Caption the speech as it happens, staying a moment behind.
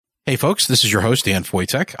Hey folks, this is your host, Dan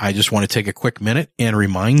Foytek. I just want to take a quick minute and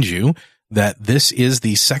remind you that this is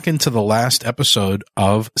the second to the last episode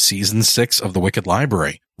of season 6 of The Wicked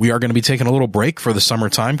Library. We are going to be taking a little break for the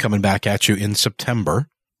summertime, coming back at you in September.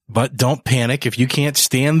 But don't panic if you can't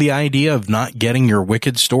stand the idea of not getting your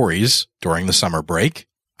Wicked stories during the summer break.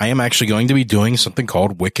 I am actually going to be doing something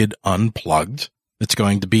called Wicked Unplugged. It's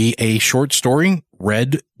going to be a short story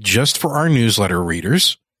read just for our newsletter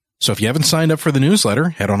readers. So if you haven't signed up for the newsletter,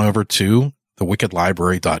 head on over to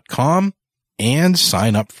thewickedlibrary.com and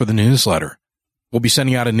sign up for the newsletter. We'll be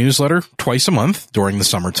sending out a newsletter twice a month during the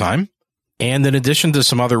summertime. And in addition to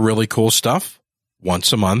some other really cool stuff,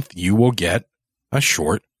 once a month you will get a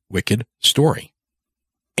short Wicked story.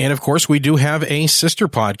 And of course, we do have a sister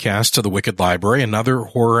podcast to the Wicked Library, another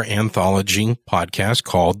horror anthology podcast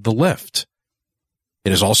called The Lift.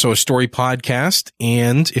 It is also a story podcast,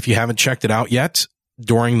 and if you haven't checked it out yet,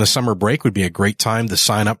 during the summer break would be a great time to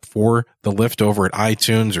sign up for The Lift over at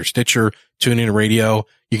iTunes or Stitcher, TuneIn Radio.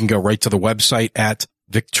 You can go right to the website at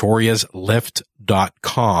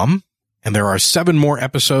victoriaslift.com. And there are 7 more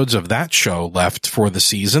episodes of that show left for the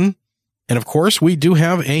season. And of course, we do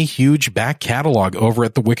have a huge back catalog over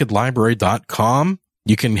at thewickedlibrary.com.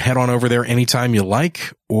 You can head on over there anytime you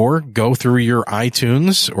like, or go through your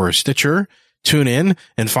iTunes or Stitcher, tune in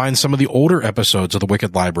and find some of the older episodes of the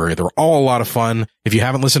Wicked Library. They're all a lot of fun. If you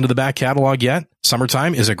haven't listened to the back catalog yet,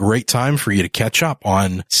 summertime is a great time for you to catch up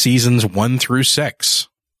on seasons 1 through 6.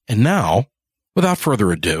 And now, without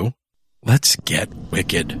further ado, let's get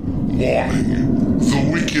wicked. Warning.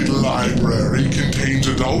 The Wicked Library contains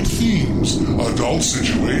adult themes, adult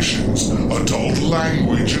situations, adult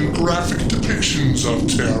language, and graphic depictions of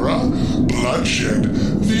terror, bloodshed,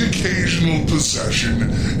 the occasional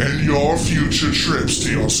possession, and your future trips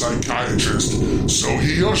to your psychiatrist, so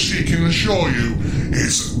he or she can assure you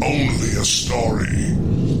it's only a story.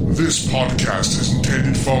 This podcast is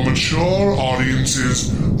intended for mature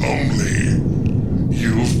audiences only.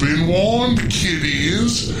 You've been warned,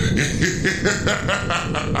 kiddies.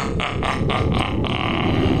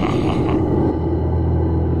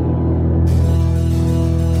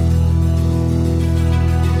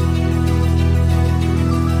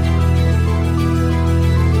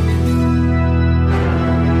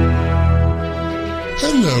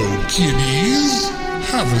 Hello, kiddies.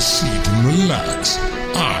 Have a seat and relax.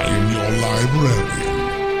 I am your librarian.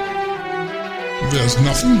 There's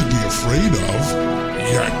nothing to be afraid of,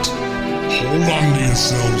 yet. Hold on to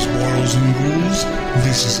yourselves, boys and ghouls.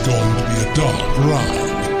 This is going to be a dark ride.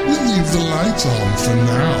 We'll leave the lights on for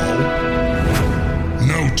now.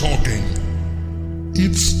 No talking.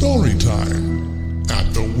 It's story time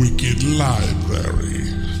at the Wicked Library.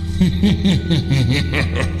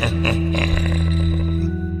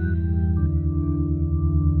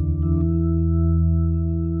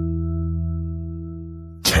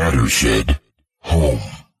 Tattershed Home.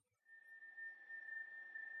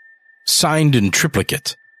 Signed in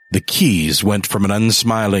triplicate, the keys went from an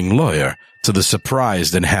unsmiling lawyer to the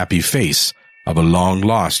surprised and happy face of a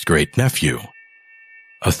long-lost great-nephew.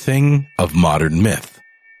 A thing of modern myth.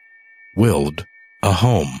 Willed a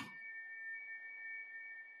home.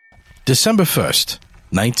 December 1st,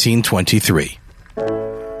 1923.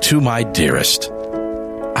 To my dearest,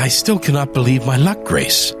 I still cannot believe my luck,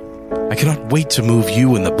 Grace. I cannot wait to move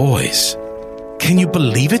you and the boys. Can you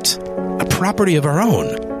believe it? A property of our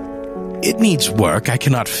own. It needs work, I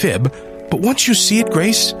cannot fib, but once you see it,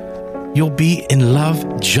 Grace, you'll be in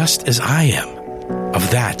love just as I am.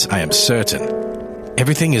 Of that I am certain.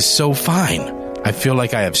 Everything is so fine. I feel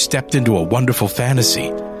like I have stepped into a wonderful fantasy,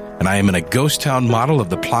 and I am in a ghost town model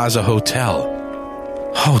of the Plaza Hotel.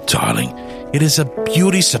 Oh, darling, it is a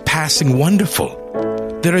beauty surpassing wonderful.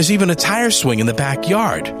 There is even a tire swing in the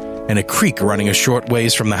backyard, and a creek running a short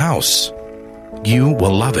ways from the house. You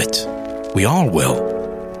will love it. We all will.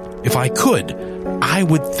 If I could, I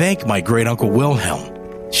would thank my great-uncle Wilhelm,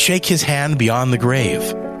 shake his hand beyond the grave.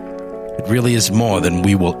 It really is more than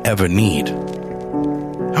we will ever need.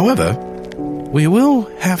 However, we will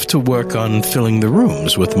have to work on filling the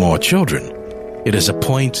rooms with more children. It is a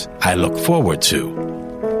point I look forward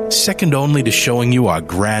to, second only to showing you our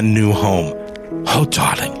grand new home. Oh,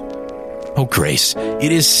 darling. Oh, Grace,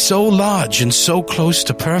 it is so large and so close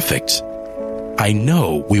to perfect. I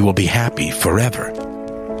know we will be happy forever.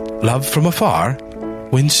 Love from afar,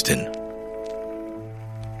 Winston.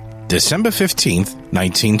 December 15th,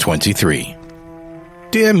 1923.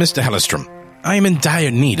 Dear Mr. Hellestrom, I am in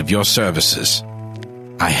dire need of your services.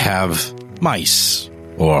 I have mice,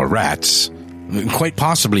 or rats, quite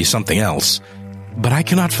possibly something else, but I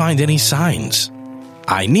cannot find any signs.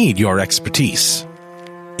 I need your expertise.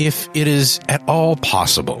 If it is at all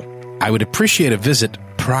possible, I would appreciate a visit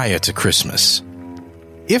prior to Christmas.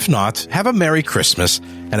 If not, have a Merry Christmas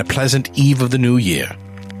and a pleasant Eve of the New Year.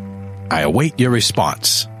 I await your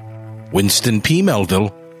response. Winston P.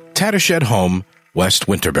 Melville, Tattershed Home, West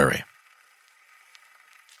Winterbury.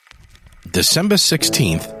 December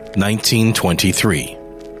 16th, 1923.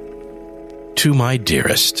 To my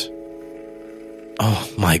dearest. Oh,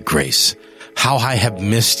 my Grace, how I have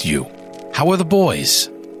missed you. How are the boys?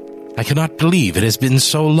 I cannot believe it has been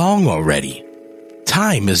so long already.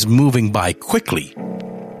 Time is moving by quickly.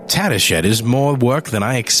 Tattershed is more work than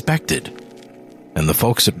I expected. And the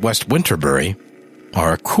folks at West Winterbury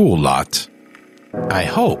are a cool lot. I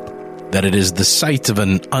hope that it is the sight of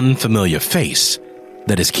an unfamiliar face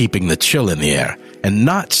that is keeping the chill in the air, and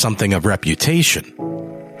not something of reputation.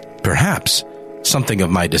 Perhaps something of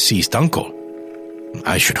my deceased uncle.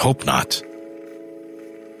 I should hope not.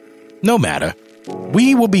 No matter.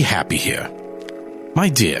 We will be happy here. My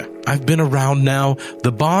dear, I've been around now.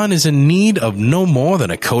 The barn is in need of no more than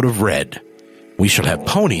a coat of red. We shall have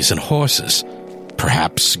ponies and horses,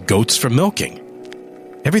 perhaps goats for milking.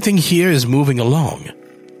 Everything here is moving along.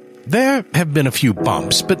 There have been a few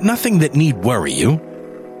bumps, but nothing that need worry you.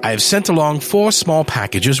 I have sent along 4 small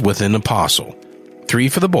packages within a parcel, 3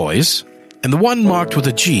 for the boys, and the one marked with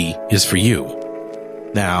a G is for you.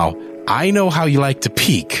 Now, I know how you like to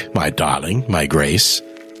peek, my darling, my Grace,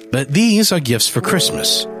 but these are gifts for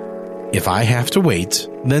Christmas. If I have to wait,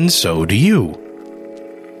 then so do you.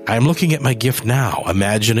 I am looking at my gift now,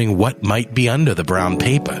 imagining what might be under the brown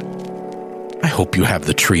paper. I hope you have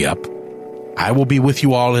the tree up. I will be with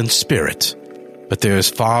you all in spirit, but there is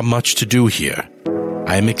far much to do here.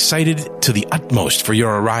 I am excited to the utmost for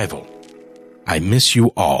your arrival. I miss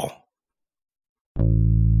you all.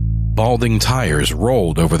 Balding tires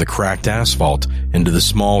rolled over the cracked asphalt into the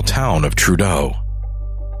small town of Trudeau.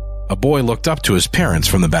 A boy looked up to his parents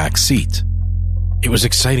from the back seat. It was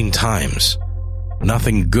exciting times.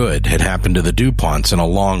 Nothing good had happened to the DuPonts in a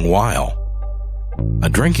long while. A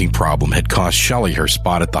drinking problem had cost Shelley her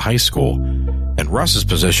spot at the high school, and Russ's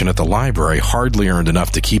position at the library hardly earned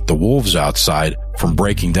enough to keep the wolves outside from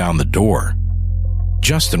breaking down the door.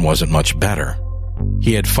 Justin wasn't much better.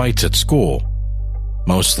 He had fights at school,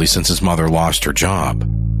 mostly since his mother lost her job.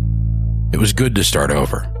 It was good to start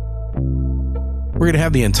over. We're going to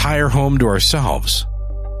have the entire home to ourselves.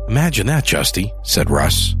 Imagine that, Justy, said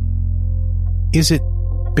Russ. Is it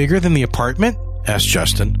bigger than the apartment? Asked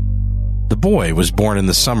Justin. The boy was born in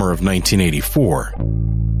the summer of 1984,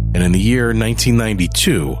 and in the year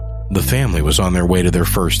 1992, the family was on their way to their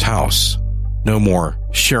first house. No more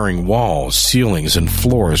sharing walls, ceilings, and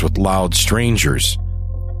floors with loud strangers.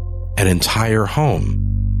 An entire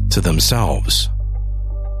home to themselves.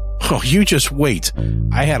 Oh, you just wait.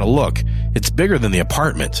 I had a look. It's bigger than the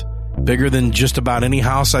apartment. Bigger than just about any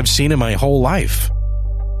house I've seen in my whole life.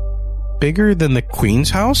 Bigger than the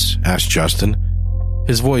Queen's house? Asked Justin.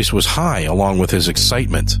 His voice was high along with his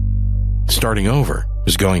excitement. Starting over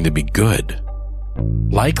was going to be good.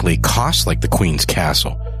 Likely cost like the Queen's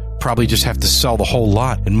castle. Probably just have to sell the whole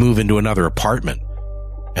lot and move into another apartment.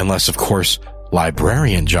 Unless, of course,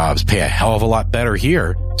 librarian jobs pay a hell of a lot better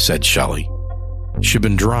here, said Shelley. She'd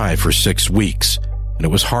been dry for 6 weeks, and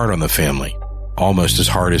it was hard on the family. Almost as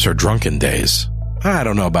hard as her drunken days. I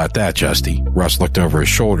don't know about that, Justy. Russ looked over his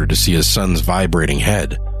shoulder to see his son's vibrating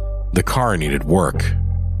head. The car needed work.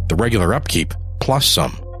 The regular upkeep, plus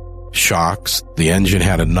some. Shocks, the engine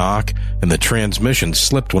had a knock, and the transmission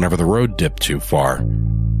slipped whenever the road dipped too far.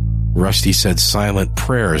 Rusty said silent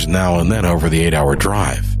prayers now and then over the 8-hour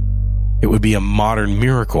drive. It would be a modern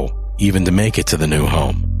miracle even to make it to the new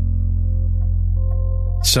home.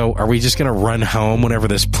 So, are we just going to run home whenever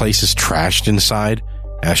this place is trashed inside?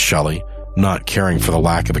 Asked Shelley, not caring for the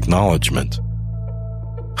lack of acknowledgement.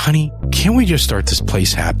 Honey, can't we just start this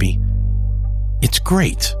place happy? It's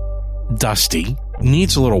great. Dusty,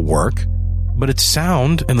 needs a little work, but it's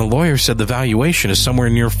sound, and the lawyer said the valuation is somewhere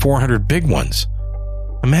near 400 big ones.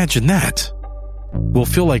 Imagine that. We'll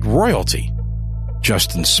feel like royalty.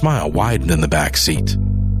 Justin's smile widened in the back seat.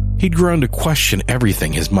 He'd grown to question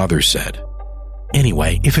everything his mother said.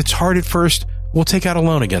 Anyway, if it's hard at first, we'll take out a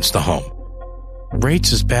loan against the home.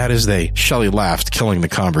 Rates as bad as they, Shelley laughed, killing the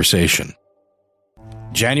conversation.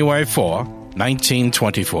 January 4,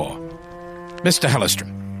 1924. Mr.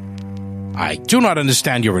 Hellestrom, I do not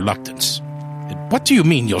understand your reluctance. What do you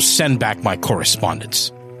mean you'll send back my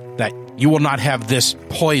correspondence? That you will not have this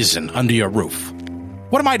poison under your roof?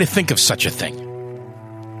 What am I to think of such a thing?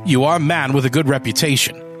 You are a man with a good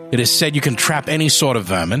reputation. It is said you can trap any sort of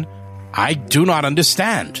vermin. I do not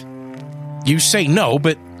understand. You say no,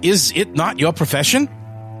 but is it not your profession?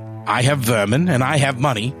 I have vermin, and I have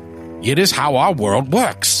money. It is how our world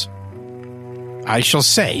works. I shall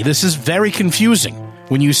say this is very confusing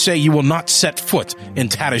when you say you will not set foot in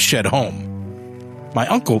Tattershed Home. My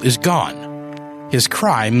uncle is gone. His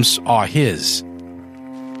crimes are his.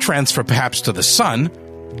 Transfer perhaps to the son,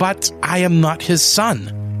 but I am not his son,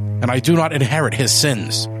 and I do not inherit his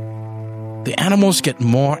sins. The animals get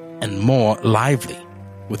more and more lively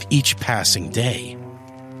with each passing day.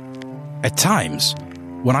 At times,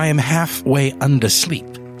 when I am halfway undersleep,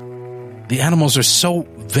 the animals are so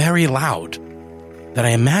very loud that I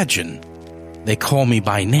imagine they call me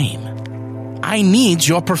by name. I need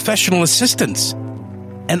your professional assistance,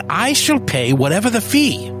 and I shall pay whatever the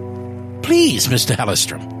fee. Please, Mr.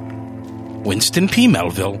 Hellestrom. Winston P.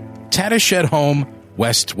 Melville, Tattershed Home,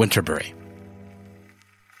 West Winterbury.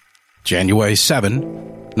 January 7,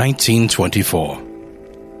 1924.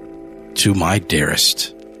 To my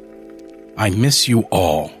dearest, I miss you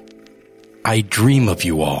all. I dream of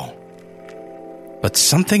you all. But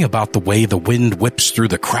something about the way the wind whips through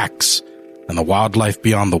the cracks and the wildlife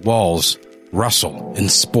beyond the walls rustle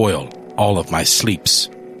and spoil all of my sleeps.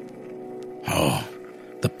 Oh,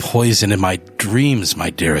 the poison in my dreams, my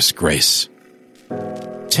dearest Grace.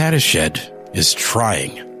 Tattershed is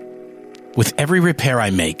trying. With every repair I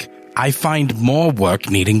make, I find more work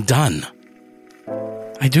needing done.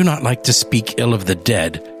 I do not like to speak ill of the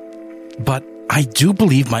dead, but I do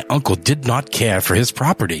believe my uncle did not care for his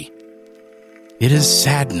property. It is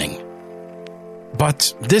saddening.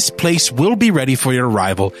 But this place will be ready for your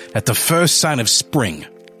arrival at the first sign of spring,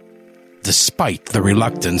 despite the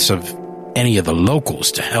reluctance of any of the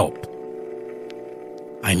locals to help.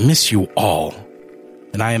 I miss you all,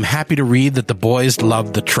 and I am happy to read that the boys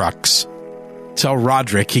love the trucks. Tell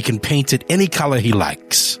Roderick he can paint it any color he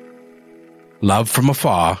likes. Love from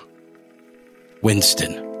afar,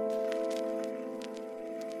 Winston.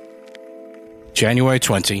 January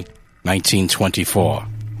 20, 1924.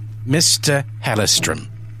 Mr. Hellestrom,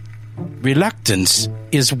 reluctance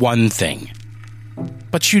is one thing,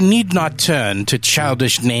 but you need not turn to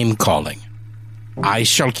childish name-calling. I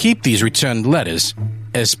shall keep these returned letters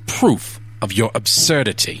as proof of your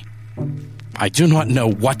absurdity. I do not know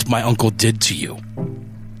what my uncle did to you,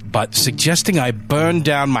 but suggesting I burn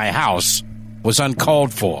down my house was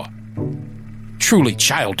uncalled for. Truly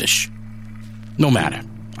childish. No matter.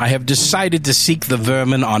 I have decided to seek the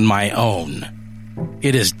vermin on my own.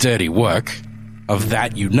 It is dirty work, of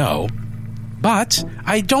that you know, but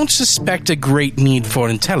I don't suspect a great need for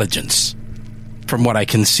intelligence. From what I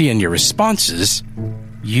can see in your responses,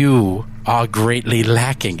 you are greatly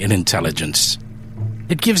lacking in intelligence.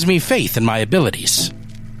 It gives me faith in my abilities.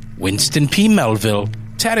 Winston P. Melville,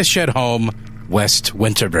 Tattershed Home, West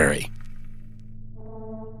Winterbury.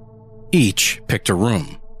 Each picked a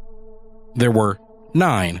room. There were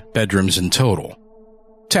 9 bedrooms in total.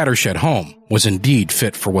 Tattershed Home was indeed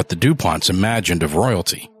fit for what the DuPonts imagined of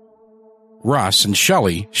royalty. Russ and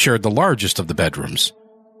Shelley shared the largest of the bedrooms,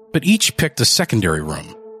 but each picked a secondary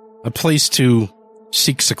room, a place to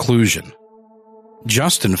seek seclusion.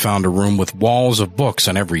 Justin found a room with walls of books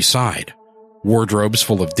on every side, wardrobes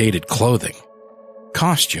full of dated clothing,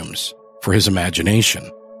 costumes for his imagination.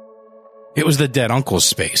 It was the dead uncle's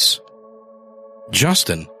space.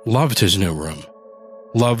 Justin loved his new room,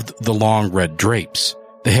 loved the long red drapes,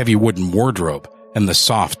 the heavy wooden wardrobe, and the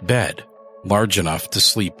soft bed, large enough to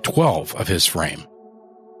sleep 12 of his frame.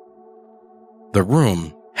 The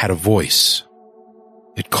room had a voice.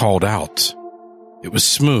 It called out. It was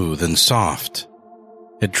smooth and soft.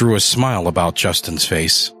 It drew a smile about Justin's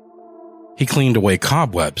face. He cleaned away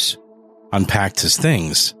cobwebs, unpacked his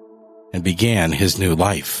things, and began his new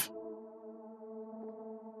life.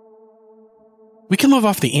 "We can live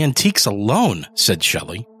off the antiques alone," said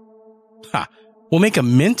Shelley. "Ha! We'll make a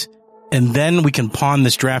mint, and then we can pawn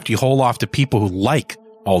this drafty hole off to people who like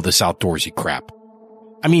all this outdoorsy crap.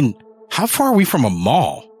 I mean, how far are we from a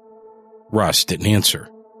mall?" Russ didn't answer.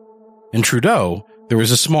 In Trudeau, there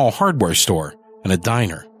was a small hardware store and a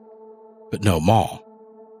diner, but no mall.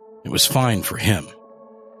 It was fine for him.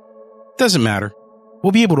 "Doesn't matter.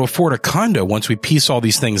 We'll be able to afford a condo once we piece all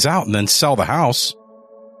these things out and then sell the house."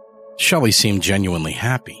 Shelley seemed genuinely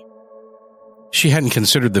happy. She hadn't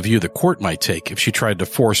considered the view the court might take if she tried to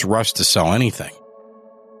force Russ to sell anything.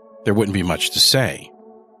 There wouldn't be much to say.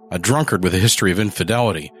 A drunkard with a history of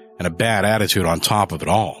infidelity and a bad attitude on top of it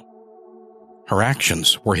all. Her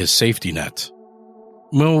actions were his safety net.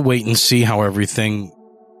 "We'll wait and see how everything—"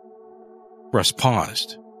 Russ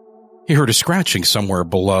paused. He heard a scratching somewhere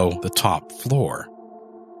below the top floor.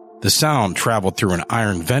 The sound traveled through an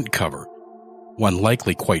iron vent cover, one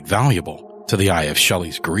likely quite valuable to the eye of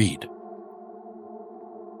Shelley's greed.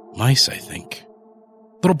 "Mice, I think,"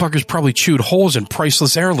 Little buggers probably chewed holes in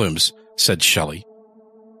priceless heirlooms, said Shelley.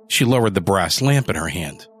 She lowered the brass lamp in her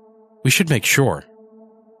hand. We should make sure.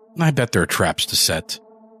 I bet there are traps to set.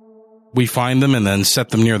 We find them and then set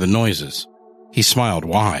them near the noises. He smiled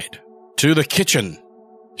wide. To the kitchen!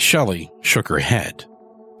 Shelley shook her head,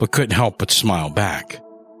 but couldn't help but smile back.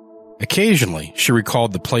 Occasionally, she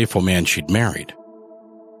recalled the playful man she'd married.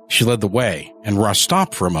 She led the way, and Russ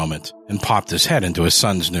stopped for a moment and popped his head into his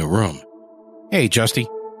son's new room. Hey, Justy.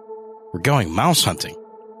 We're going mouse hunting.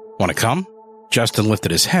 Want to come? Justin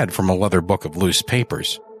lifted his head from a leather book of loose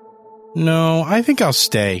papers. No, I think I'll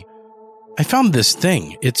stay. I found this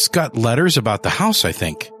thing. It's got letters about the house, I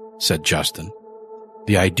think, said Justin.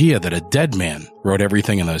 The idea that a dead man wrote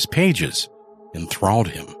everything in those pages enthralled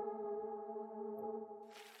him.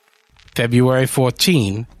 February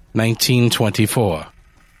 14, 1924.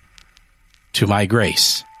 To my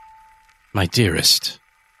Grace. My dearest.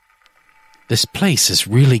 This place is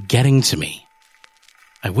really getting to me.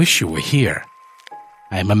 I wish you were here.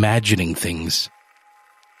 I am imagining things.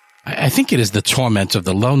 I think it is the torment of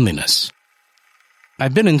the loneliness.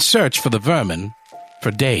 I've been in search for the vermin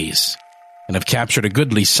for days, and have captured a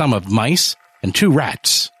goodly sum of mice and 2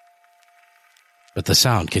 rats. But the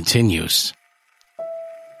sound continues.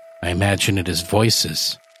 I imagine it as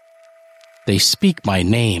voices. They speak my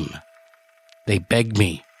name. They beg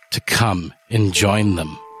me to come and join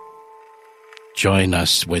them. Join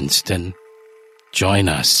us, Winston. Join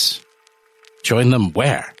us. Join them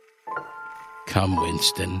where? Come,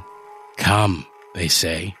 Winston. Come, they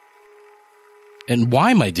say. And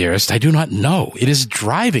why, my dearest, I do not know. It is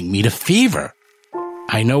driving me to fever.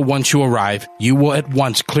 I know once you arrive, you will at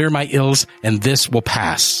once clear my ills, and this will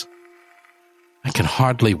pass. I can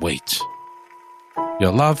hardly wait.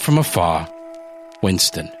 Your love from afar,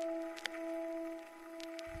 Winston.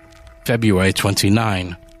 February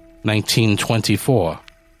 29, 1924.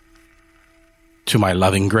 To my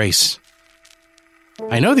loving Grace.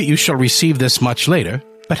 I know that you shall receive this much later,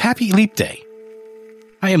 but happy leap day.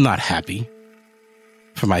 I am not happy.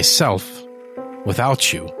 For myself,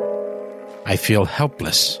 without you, I feel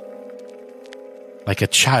helpless. Like a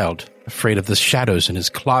child afraid of the shadows in his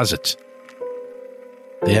closet.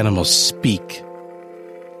 The animals speak,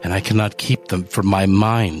 and I cannot keep them from my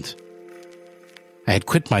mind. I had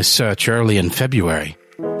quit my search early in February,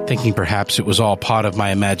 thinking perhaps it was all part of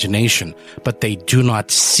my imagination, but they do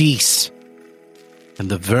not cease. And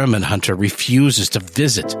the vermin hunter refuses to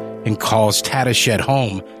visit and calls Tattershed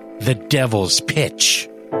Home the devil's pitch.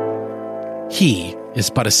 He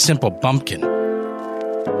is but a simple bumpkin,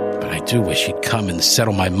 but I do wish he'd come and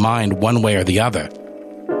settle my mind one way or the other.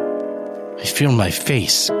 I feel my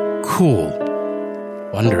face cool,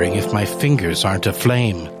 wondering if my fingers aren't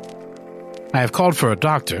aflame. I have called for a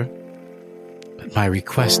doctor, but my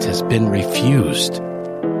request has been refused.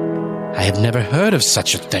 I have never heard of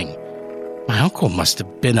such a thing. My uncle must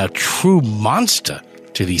have been a true monster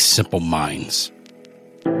to these simple minds.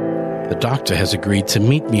 The doctor has agreed to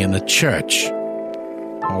meet me in the church,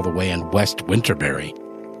 all the way in West Winterbury.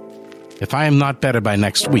 If I am not better by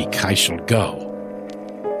next week, I shall go.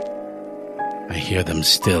 I hear them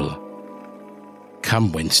still.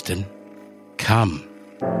 Come, Winston. Come.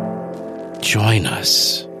 Join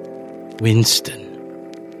us.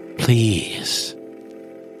 Winston. Please.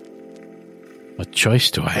 What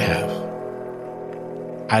choice do I have?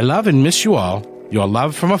 I love and miss you all. Your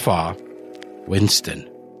love from afar. Winston.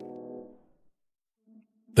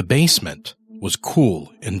 The basement was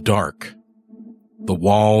cool and dark. The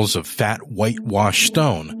walls of fat whitewashed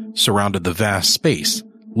stone surrounded the vast space,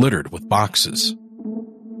 littered with boxes.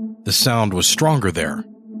 The sound was stronger there,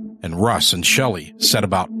 and Russ and Shelley set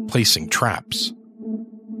about placing traps.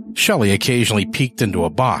 Shelley occasionally peeked into a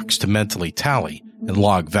box to mentally tally and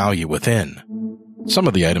log value within. Some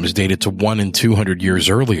of the items dated to 1 in 200 years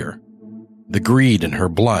earlier. The greed in her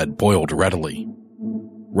blood boiled readily.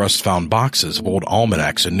 Russ found boxes of old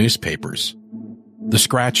almanacs and newspapers. The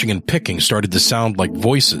scratching and picking started to sound like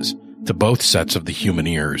voices to both sets of the human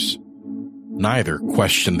ears. Neither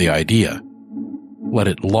questioned the idea. Let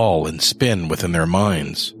it lull and spin within their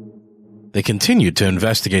minds. They continued to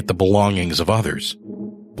investigate the belongings of others,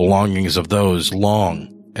 belongings of those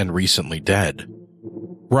long and recently dead.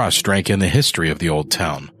 Russ drank in the history of the old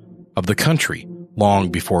town, of the country long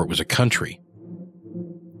before it was a country.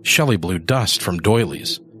 Shelley blew dust from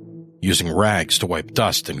doilies, using rags to wipe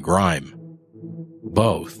dust and grime.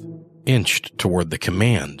 Both inched toward the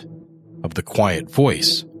command of the quiet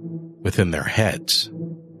voice within their heads.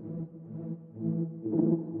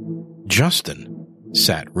 Justin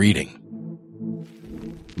sat reading.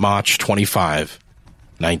 March 25,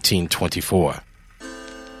 1924.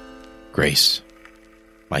 Grace,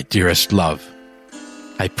 My dearest love,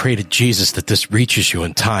 I pray to Jesus that this reaches you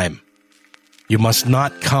in time. You must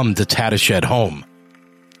not come to Tattershed Home.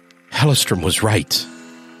 Hellstrom was right.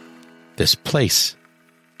 This place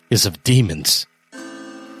is of demons,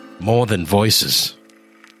 more than voices.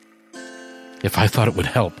 If I thought it would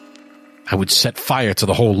help, I would set fire to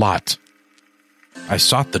the whole lot. I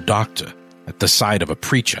sought the doctor at the side of a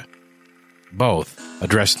preacher. Both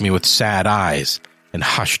addressed me with sad eyes and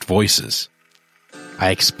hushed voices. I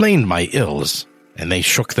explained my ills, and they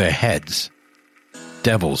shook their heads.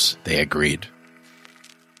 Devils, they agreed.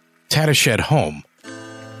 Tattershed Home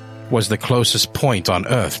was the closest point on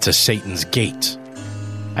earth to Satan's gate.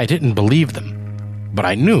 I didn't believe them, but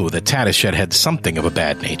I knew that Tattershed had something of a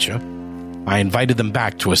bad nature. I invited them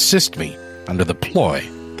back to assist me under the ploy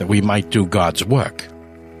that we might do God's work,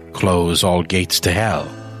 close all gates to hell.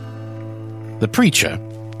 The preacher,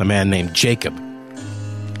 a man named Jacob,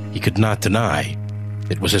 he could not deny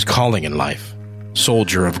it was his calling in life,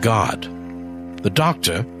 soldier of God. The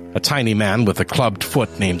doctor, a tiny man with a clubbed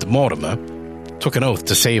foot named Mortimer, took an oath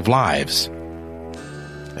to save lives.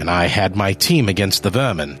 And I had my team against the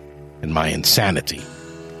vermin and my insanity.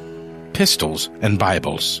 Pistols and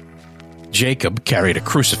Bibles. Jacob carried a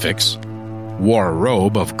crucifix, wore a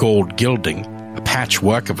robe of gold gilding, a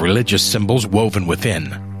patchwork of religious symbols woven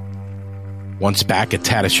within. Once back at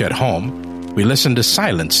Tattershed Home, we listened to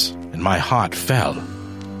silence, and my heart fell.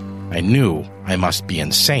 I knew I must be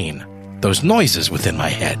insane, those noises within my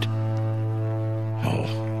head.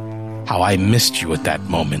 Oh, how I missed you at that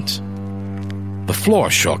moment. The floor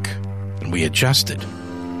shook, and we adjusted.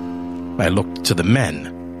 I looked to the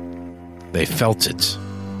men. They felt it.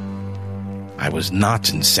 I was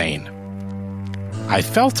not insane. I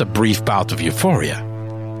felt a brief bout of euphoria,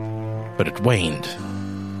 but it waned.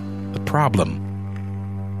 The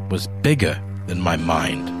problem was bigger than my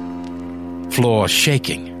mind. Floor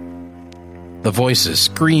shaking. The voices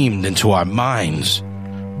screamed into our minds.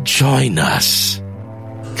 Join us.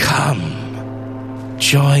 Come.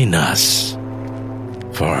 Join us.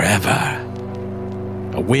 Forever.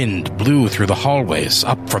 A wind blew through the hallways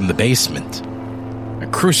up from the basement. A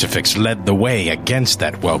crucifix led the way against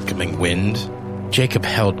that welcoming wind. Jacob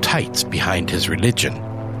held tight behind his religion.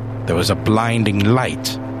 There was a blinding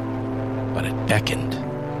light, but it beckoned.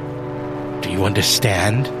 Do you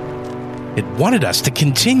understand? It wanted us to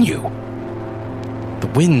continue. The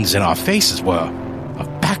winds in our faces were a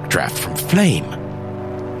backdraft from flame.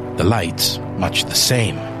 The lights, much the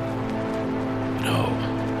same. But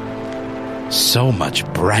oh, so much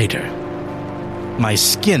brighter. My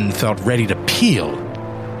skin felt ready to peel,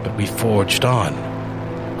 but we forged on,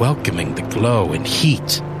 welcoming the glow and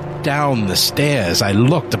heat. Down the stairs, I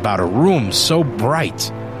looked about a room so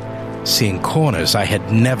bright, seeing corners I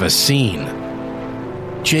had never seen.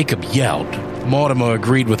 Jacob yelled. Mortimer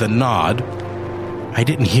agreed with a nod. I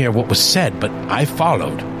didn't hear what was said, but I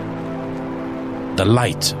followed. The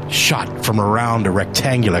light shot from around a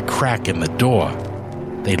rectangular crack in the door.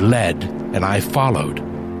 They led, and I followed.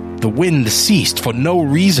 The wind ceased for no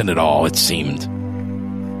reason at all, it seemed.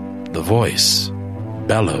 The voice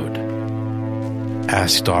bellowed,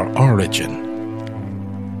 asked our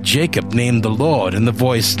origin. Jacob named the Lord, and the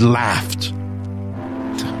voice laughed.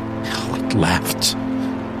 It laughed,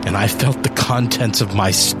 and I felt the contents of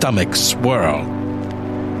my stomach swirl.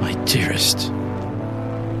 My dearest,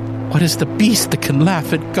 what is the beast that can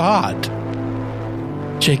laugh at God?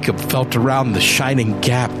 Jacob felt around the shining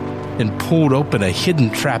gap and pulled open a hidden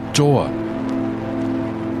trap door.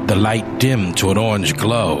 The light dimmed to an orange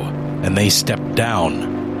glow, and they stepped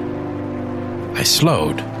down. I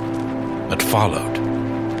slowed, but followed.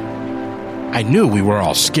 I knew we were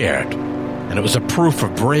all scared, and it was a proof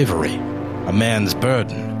of bravery, a man's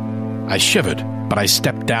burden. I shivered, but I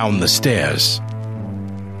stepped down the stairs.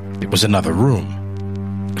 It was another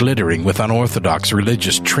room, glittering with unorthodox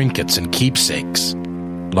religious trinkets and keepsakes,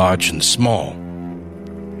 large and small.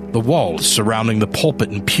 The walls surrounding the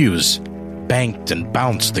pulpit and pews banked and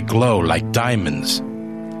bounced the glow like diamonds.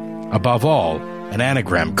 Above all, an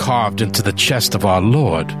anagram carved into the chest of our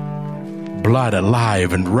Lord, blood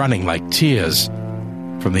alive and running like tears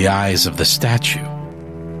from the eyes of the statue.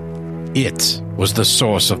 It was the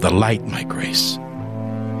source of the light, my grace.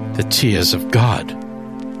 The tears of God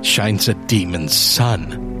shines a demon's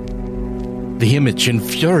sun. The image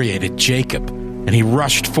infuriated Jacob, and he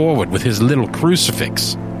rushed forward with his little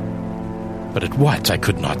crucifix. But at what I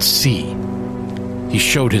could not see. He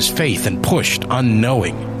showed his faith and pushed,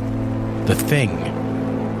 unknowing. The thing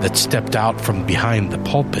that stepped out from behind the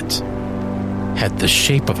pulpit had the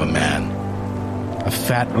shape of a man, a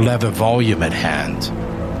fat leather volume at hand.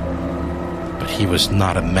 But he was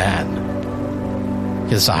not a man.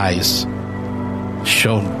 His eyes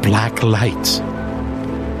shone black light.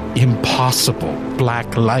 Impossible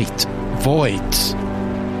black light. Voids.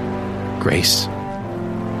 Grace,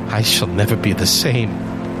 I shall never be the same.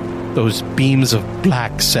 Those beams of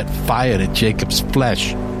black set fire to Jacob's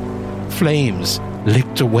flesh. Flames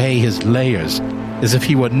licked away his layers as if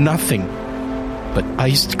he were nothing but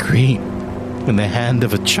iced cream in the hand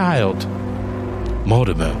of a child.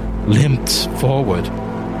 Mortimer limped forward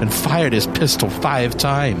and fired his pistol 5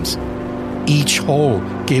 times. Each hole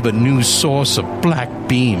gave a new source of black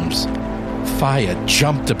beams. Fire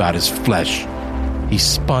jumped about his flesh. He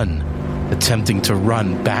spun, attempting to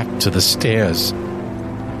run back to the stairs.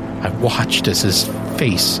 I watched as his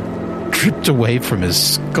face dripped away from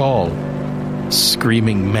his skull,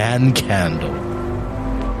 screaming man candle.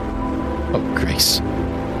 Oh, Grace,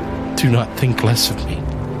 do not think less of me.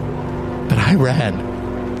 But I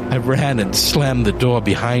ran and slammed the door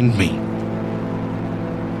behind me.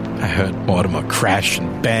 I heard Mortimer crash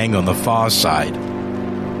and bang on the far side.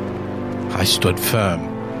 I stood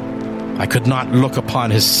firm. I could not look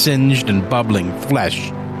upon his singed and bubbling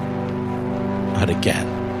flesh. Not again.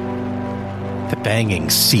 The banging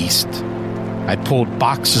ceased. I pulled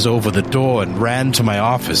boxes over the door and ran to my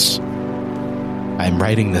office. I am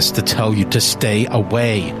writing this to tell you to stay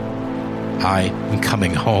away. I am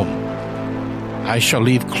coming home. I shall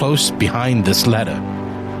leave close behind this letter.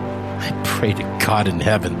 I pray to God in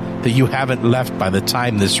heaven that you haven't left by the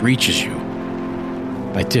time this reaches you.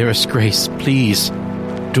 My dearest Grace, please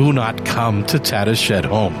do not come to Tattershed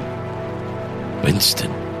Home.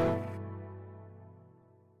 Winston.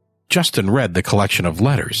 Justin read the collection of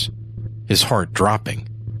letters, his heart dropping.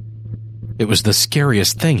 It was the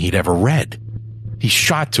scariest thing he'd ever read. He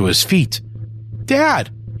shot to his feet. Dad!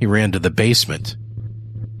 He ran to the basement.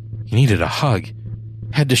 He needed a hug.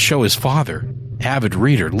 Had to show his father, avid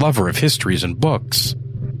reader, lover of histories and books.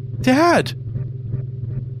 Dad!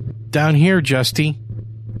 Down here, Justy.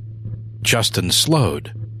 Justin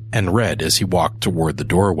slowed and read as he walked toward the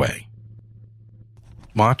doorway.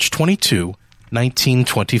 March 22,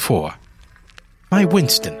 1924. My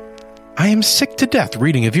Winston, I am sick to death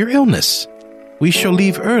reading of your illness. We shall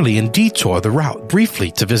leave early and detour the route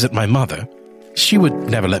briefly to visit my mother. She would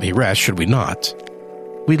never let me rest, should we not?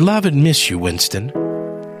 We love and miss you, Winston.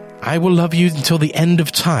 I will love you until the end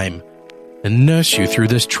of time and nurse you through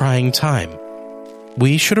this trying time.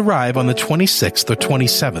 We should arrive on the 26th or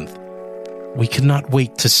 27th. We cannot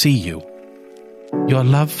wait to see you. Your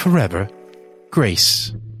love forever,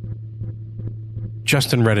 Grace.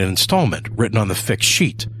 Justin read an installment written on the fixed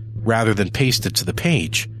sheet rather than pasted to the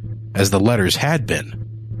page, as the letters had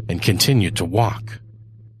been, and continued to walk.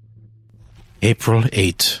 April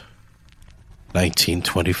 8,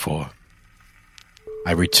 1924.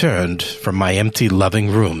 I returned from my empty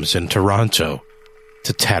loving rooms in Toronto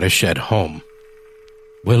to Tattershed Home,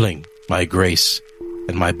 willing my Grace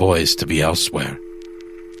and my boys to be elsewhere.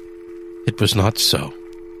 It was not so.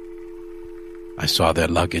 I saw their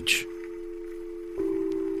luggage.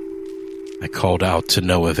 I called out to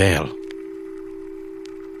no avail.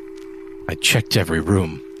 I checked every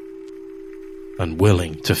room,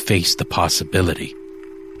 unwilling to face the possibility.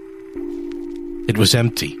 It was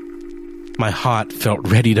empty. My heart felt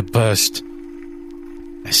ready to burst.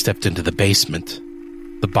 I stepped into the basement.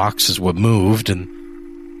 The boxes were moved, and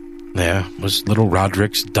there was little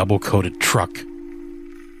Roderick's double-coated truck,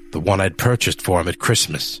 the one I'd purchased for him at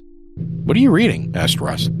Christmas. What are you reading? Asked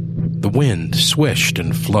Russ. The wind swished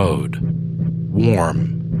and flowed,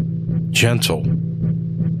 warm, gentle,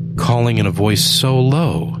 calling in a voice so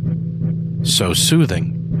low, so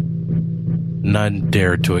soothing, none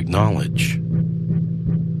dared to acknowledge.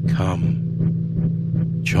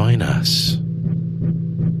 Come, join us.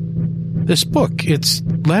 This book, it's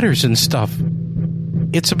letters and stuff.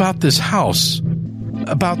 It's about this house,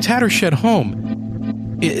 about Tattershed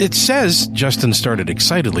Home. It says, Justin started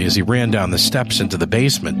excitedly as he ran down the steps into the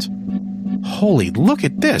basement. Holy, look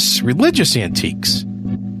at this, religious antiques.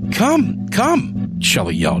 Come, come,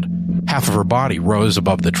 Shelley yelled. Half of her body rose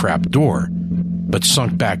above the trap door, but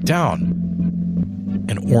sunk back down.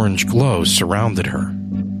 An orange glow surrounded her.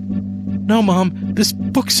 No, Mom, this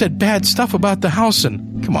book said bad stuff about the house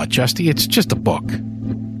and... Come on, Justy, it's just a book.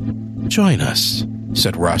 Join us,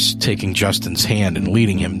 said Russ, taking Justin's hand and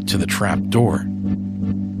leading him to the trap door.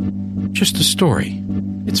 Just a story.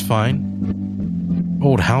 It's fine.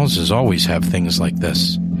 Old houses always have things like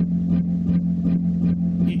this.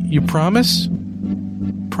 You promise?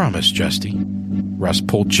 Promise, Justy. Russ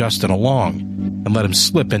pulled Justin along and let him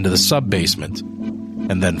slip into the sub-basement,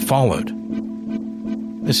 and then followed.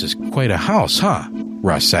 This is quite a house, huh?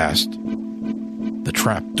 Russ asked. The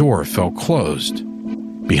trap door fell closed,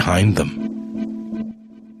 behind them.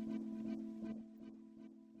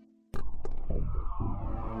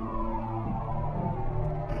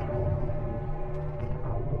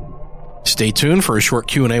 Stay tuned for a short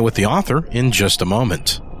Q&A with the author in just a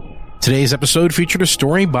moment. Today's episode featured a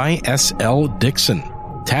story by S.L. Dixon,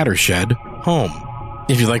 Tattershed Home.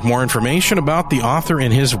 If you'd like more information about the author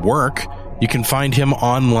and his work, you can find him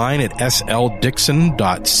online at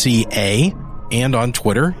sldixon.ca and on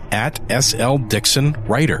Twitter at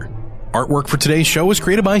sldixonwriter. Artwork for today's show was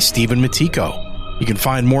created by Stephen Matiko. You can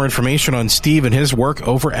find more information on Steve and his work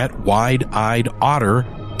over at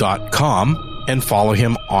wideeyedotter.com and follow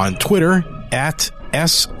him on Twitter at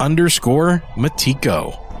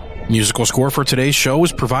 @S_Matiko. Musical score for today's show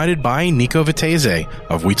was provided by Nico Vitese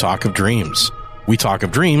of We Talk of Dreams.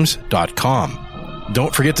 WeTalkOfDreams.com.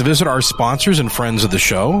 Don't forget to visit our sponsors and friends of the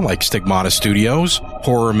show, like Stigmata Studios,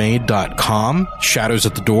 HorrorMade.com, Shadows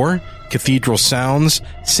at the Door, Cathedral Sounds,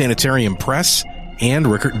 Sanitarium Press, and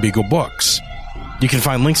Rickert and Beagle Books. You can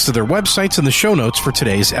find links to their websites in the show notes for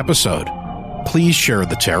today's episode. Please share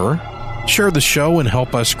the terror, share the show, and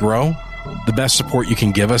help us grow. The best support you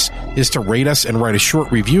can give us is to rate us and write a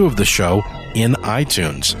short review of the show in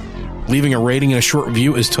iTunes. Leaving a rating and a short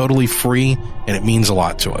review is totally free, and it means a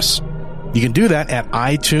lot to us. You can do that at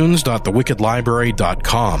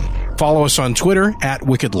itunes.thewickedlibrary.com. Follow us on Twitter at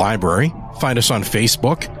Wicked Library, find us on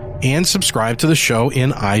Facebook, and subscribe to the show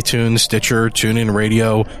in iTunes, Stitcher, TuneIn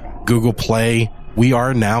Radio, Google Play. We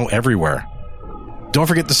are now everywhere. Don't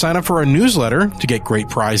forget to sign up for our newsletter to get great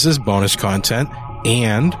prizes, bonus content,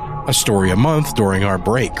 and a story a month during our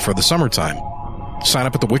break for the summertime. Sign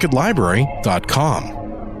up at thewickedlibrary.com.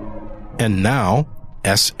 And now,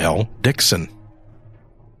 S.L. Dixon.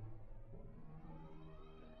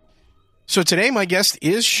 So today my guest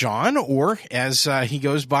is Sean, or as he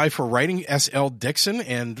goes by for writing, S.L. Dixon,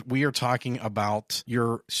 and we are talking about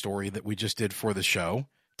your story that we just did for the show,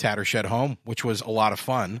 Tattershed Home, which was a lot of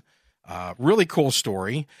fun. Really cool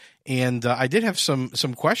story. And I did have some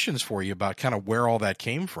questions for you about kind of where all that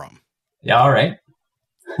came from. Yeah, all right.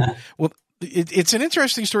 Well, it's an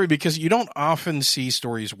interesting story because you don't often see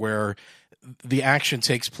stories where the action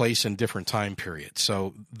takes place in different time periods.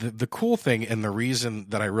 So the cool thing and the reason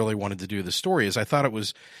that I really wanted to do the story is I thought it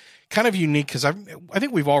was kind of unique because I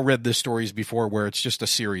think we've all read the stories before where it's just a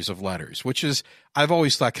series of letters, which is, I've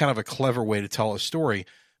always thought, kind of a clever way to tell a story.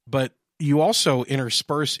 But you also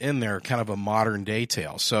intersperse in there kind of a modern day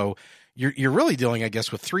tale. So you're really dealing, I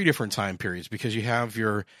guess, with three different time periods because you have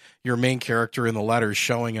your main character in the letters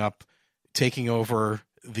showing up, taking over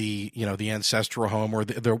the ancestral home or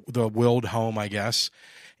the willed home, I guess.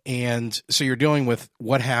 And so you're dealing with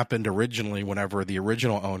what happened originally whenever the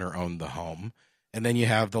original owner owned the home. And then you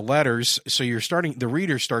have the letters. So the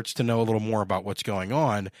reader starts to know a little more about what's going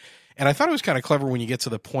on. And I thought it was kind of clever when you get to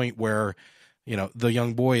the point where, the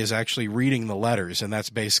young boy is actually reading the letters, and that's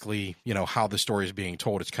basically, how the story is being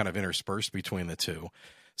told. It's kind of interspersed between the two.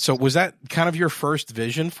 So was that kind of your first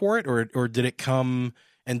vision for it, or did it come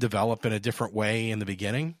and develop in a different way in the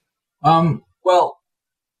beginning? Well,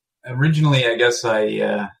 originally, I guess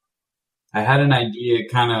I had an idea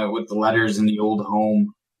kind of with the letters in the old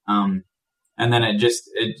home, and then it just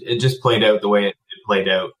played out the way it played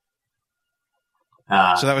out.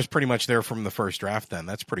 So that was pretty much there from the first draft. Then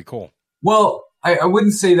that's pretty cool. Well, I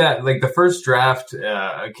wouldn't say that. Like the first draft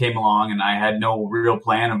came along, and I had no real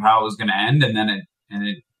plan of how it was going to end, and then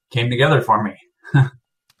it came together for me.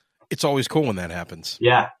 It's always cool when that happens.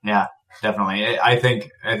 Yeah, definitely. I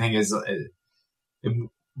think the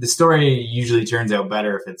story usually turns out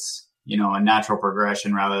better if it's a natural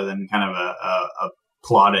progression rather than kind of a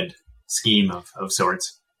plotted scheme of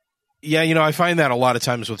sorts. Yeah, I find that a lot of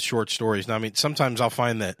times with short stories. Now, I mean, sometimes I'll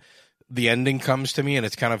find that the ending comes to me and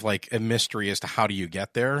it's kind of like a mystery as to how do you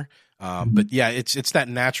get there. But yeah, it's that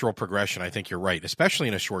natural progression. I think you're right, especially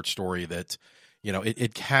in a short story that,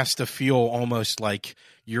 it has to feel almost like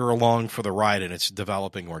you're along for the ride and it's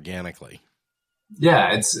developing organically.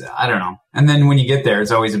 Yeah, I don't know. And then when you get there,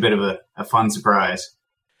 it's always a bit of a fun surprise.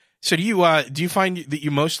 So do you find that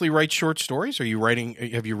you mostly write short stories? Have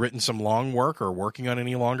you written some long work or working on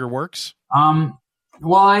any longer works?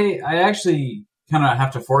 Well, I actually kind of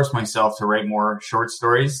have to force myself to write more short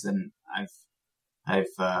stories, and I've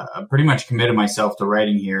pretty much committed myself to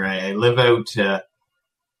writing here. I live out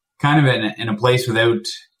kind of in a place without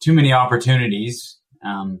too many opportunities,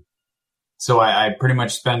 so I pretty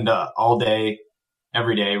much spend all day,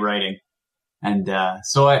 every day writing, and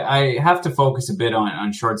so I have to focus a bit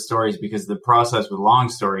on short stories because the process with long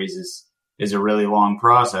stories is a really long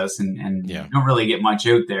process, and you don't really get much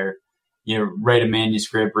out there. you write a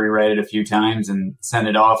manuscript, rewrite it a few times, and send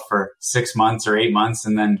it off for 6 months or 8 months,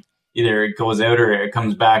 and then either it goes out or it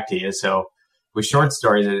comes back to you. So with short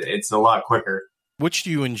stories, it's a lot quicker. Which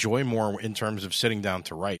do you enjoy more in terms of sitting down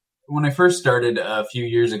to write? When I first started a few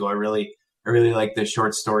years ago, I really liked the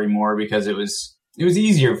short story more because it was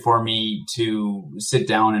easier for me to sit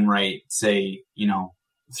down and write, say,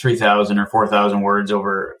 3,000 or 4,000 words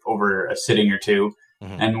over a sitting or two.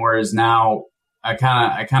 Mm-hmm. And whereas now I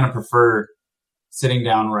kind of prefer sitting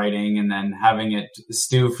down writing and then having it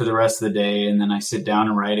stew for the rest of the day, and then I sit down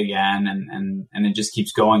and write again, and it just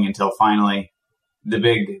keeps going until finally the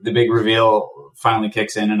big reveal finally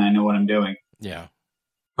kicks in and I know what I'm doing. Yeah.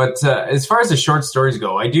 But as far as the short stories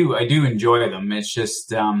go, I do enjoy them. It's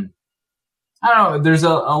just I don't know. There's a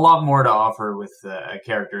lot more to offer with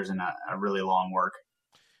characters in a really long work.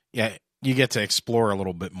 Yeah, you get to explore a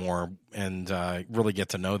little bit more and really get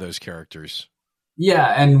to know those characters. Yeah,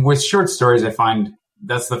 and with short stories, I find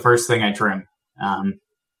that's the first thing I trim,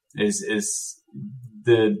 is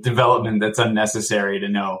the development that's unnecessary to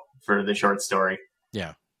know for the short story.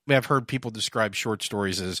 Yeah. I've heard people describe short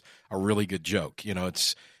stories as a really good joke.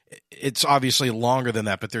 It's obviously longer than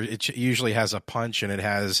that, but it usually has a punch, and it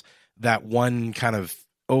has that one kind of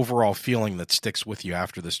overall feeling that sticks with you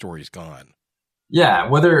after the story's gone. Yeah,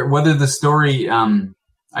 whether the story,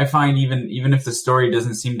 I find even if the story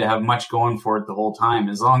doesn't seem to have much going for it the whole time,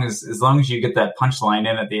 as long as you get that punchline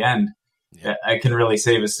in at the end, yeah. I can really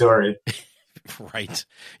save a story. Right.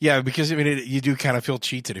 Yeah, because you do kind of feel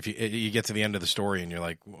cheated if you get to the end of the story and you're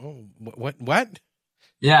like, oh, what?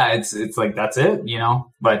 Yeah, it's like that's it,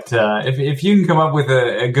 But if you can come up with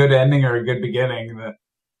a good ending or a good beginning,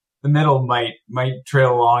 the middle might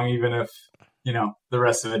trail along, even if the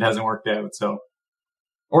rest of it hasn't worked out. So,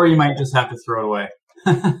 or you might just have to throw it away.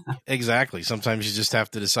 Exactly. Sometimes you just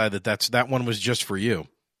have to decide that one was just for you.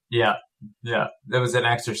 Yeah, that was an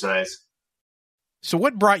exercise. So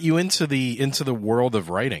what brought you into the world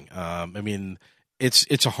of writing?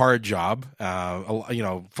 It's a hard job.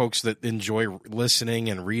 Folks that enjoy listening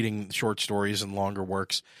and reading short stories and longer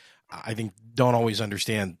works, I think don't always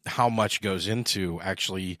understand how much goes into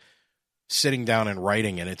actually sitting down and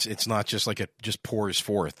writing. And it's not just like it just pours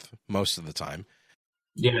forth most of the time.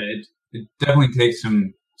 Yeah, it definitely takes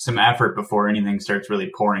some effort before anything starts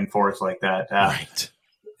really pouring forth like that. Right.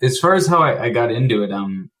 As far as how I got into it,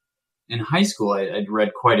 in high school, I'd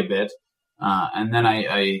read quite a bit, and then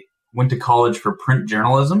I went to college for print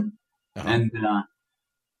journalism. Uh-huh. And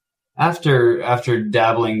after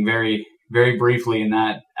dabbling very, very briefly in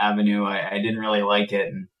that avenue, I didn't really like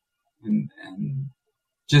it, and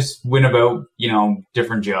just went about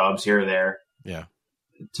different jobs here or there. Yeah,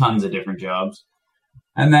 tons of different jobs.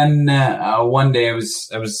 And then one day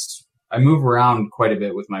I move around quite a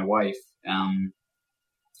bit with my wife.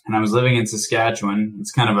 And I was living in Saskatchewan.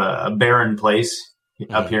 It's kind of a barren place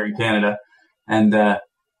up here in Canada. And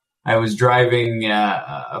I was driving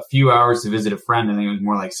a few hours to visit a friend. I think it was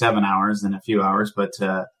more like 7 hours than a few hours. But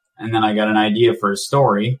and then I got an idea for a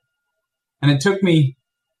story. And it took me,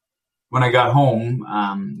 when I got home,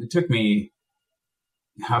 it took me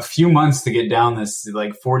a few months to get down this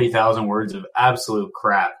like 40,000 words of absolute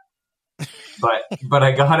crap. But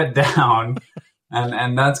I got it down.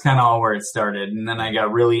 And that's kind of all where it started. And then I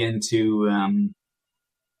got really into,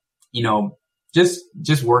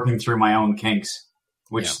 just working through my own kinks,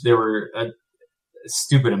 which there were a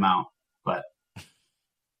stupid amount. But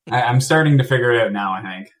I'm starting to figure it out now, I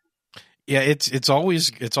think. Yeah, it's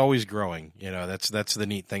always growing. That's the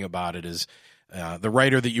neat thing about it is the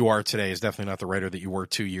writer that you are today is definitely not the writer that you were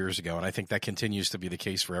 2 years ago. And I think that continues to be the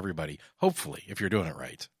case for everybody, hopefully, if you're doing it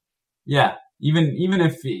right. Yeah. Even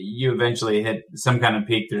if you eventually hit some kind of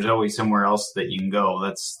peak, there's always somewhere else that you can go.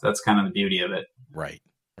 That's kind of the beauty of it. Right.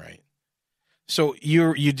 So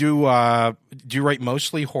you do you write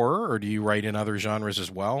mostly horror, or do you write in other genres as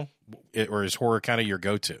well? Or is horror kind of your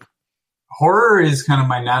go-to? Horror is kind of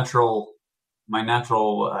my natural,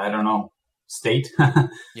 I don't know, state.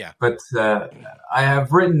 Yeah. But I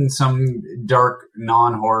have written some dark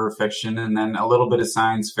non-horror fiction, and then a little bit of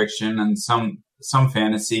science fiction, and some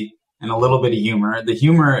fantasy, and a little bit of humor. The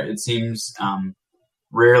humor, it seems,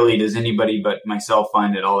 rarely does anybody but myself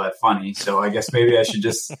find it all that funny. So I guess maybe I should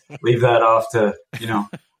just leave that off to,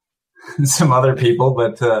 some other people.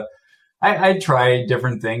 But I try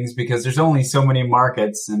different things because there's only so many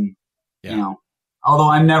markets, and although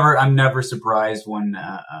I'm never surprised when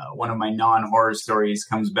one of my non-horror stories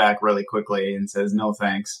comes back really quickly and says no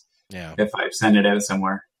thanks. Yeah. If I've sent it out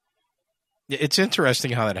somewhere. It's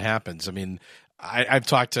interesting how that happens. I mean, I've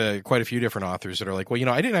talked to quite a few different authors that are like, well,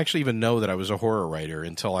 I didn't actually even know that I was a horror writer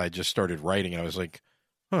until I just started writing. And I was like,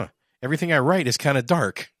 huh. everything I write is kind of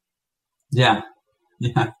dark. Yeah.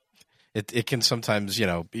 Yeah. It can sometimes,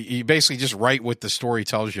 you basically just write what the story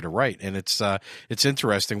tells you to write. And it's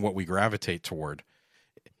interesting what we gravitate toward.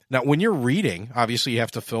 Now, when you're reading, obviously you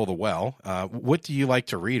have to fill the well. What do you like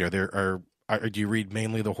to read? Do you read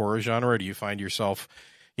mainly the horror genre, or do you find yourself,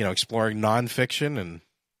 exploring nonfiction? And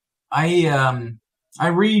I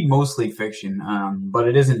read mostly fiction, but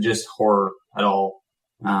it isn't just horror at all.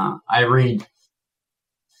 I read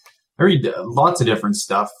lots of different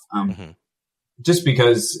stuff. Just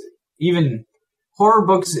because even horror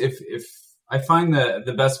books, if I find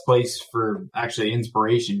the best place for actually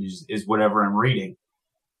inspiration is whatever I'm reading.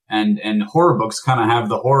 And horror books kind of have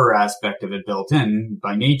the horror aspect of it built in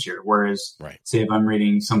by nature. Whereas, say, if I'm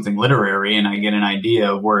reading something literary and I get an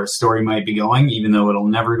idea of where a story might be going, even though it'll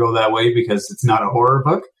never go that way because it's not a horror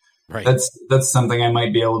book, that's something I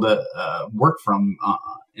might be able to work from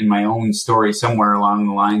in my own story somewhere along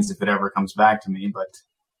the lines if it ever comes back to me. But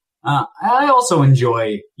I also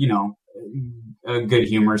enjoy, a good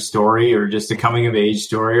humor story or just a coming of age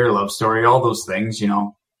story or love story, all those things,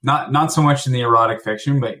 Not so much in the erotic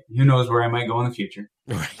fiction, but who knows where I might go in the future.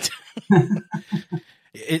 Right.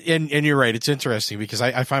 And you're right. It's interesting because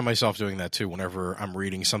I find myself doing that too whenever I'm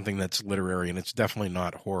reading something that's literary and it's definitely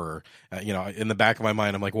not horror. In the back of my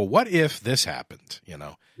mind, I'm like, well, what if this happened?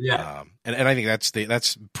 Yeah. And I think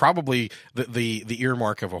that's probably the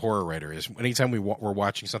earmark of a horror writer is anytime we're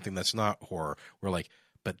watching something that's not horror, we're like,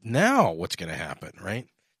 but now what's going to happen, right?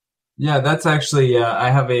 Yeah, that's actually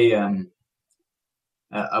I have a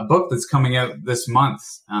book that's coming out this month.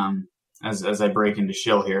 As I break into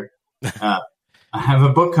shill here, I have a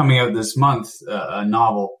book coming out this month, a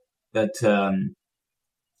novel that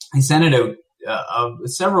I sent it out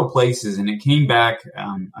several places, and it came back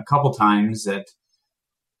a couple times that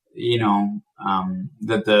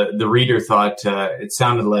that the reader thought it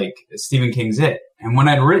sounded like Stephen King's It. And when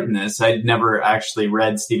I'd written this, I'd never actually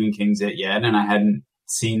read Stephen King's It yet, and I hadn't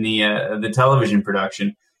seen the television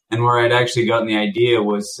production. And where I'd actually gotten the idea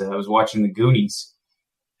was I was watching The Goonies,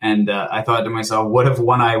 and I thought to myself, what if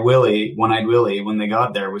One-Eyed Willie, when they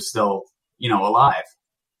got there, was still alive,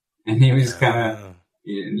 and he was kind of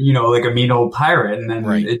like a mean old pirate, and then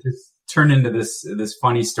it just turned into this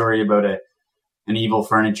funny story about an evil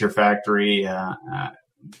furniture factory.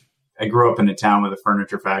 I grew up in a town with a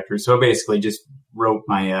furniture factory, so I basically just wrote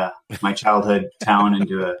my childhood town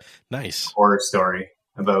into a nice horror story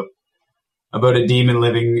about a demon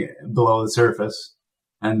living below the surface.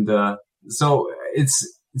 And so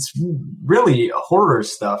it's really horror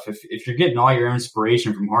stuff. If you're getting all your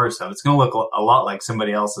inspiration from horror stuff, it's going to look a lot like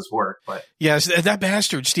somebody else's work. But yes, that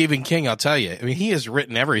bastard Stephen King, I'll tell you. I mean, he has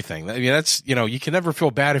written everything. I mean, that's, you can never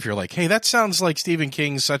feel bad if you're like, hey, that sounds like Stephen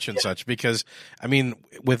King's such and such, because I mean,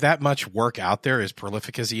 with that much work out there, as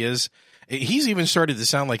prolific as he is, he's even started to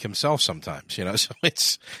sound like himself sometimes, so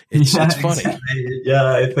it's funny. Exactly.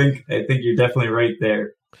 Yeah, I think you're definitely right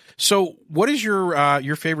there. So what is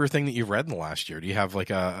your favorite thing that you've read in the last year? Do you have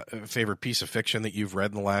like a favorite piece of fiction that you've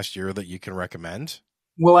read in the last year that you can recommend?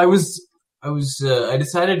 Well, I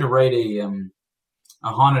decided to write a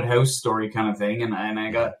haunted house story kind of thing. And I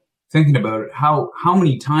got thinking about how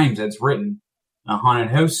many times I've written a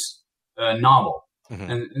haunted house novel. Mm-hmm.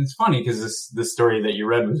 And it's funny because this story that you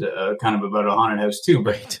read was kind of about a haunted house too.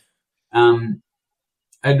 But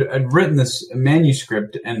I'd written this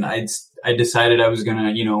manuscript, and I decided I was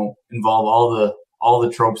gonna involve all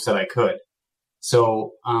the tropes that I could.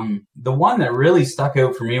 So the one that really stuck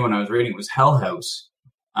out for me when I was reading was Hell House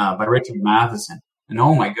by Richard Matheson, and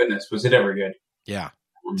oh my goodness, was it ever good? Yeah,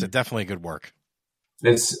 it's definitely good work.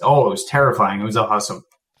 It was terrifying. It was awesome,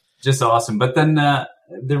 just awesome. But then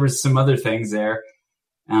there was some other things there.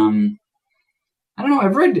 I don't know. I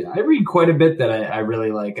read quite a bit that I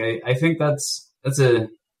really like. I think that's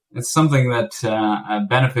something that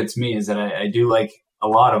benefits me, is that I do like a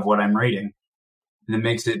lot of what I'm reading, and it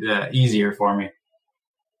makes it easier for me.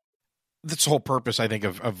 That's the whole purpose, I think,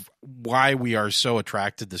 of why we are so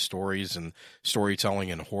attracted to stories and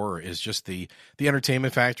storytelling and horror, is just the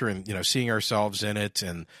entertainment factor, and seeing ourselves in it,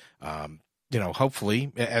 and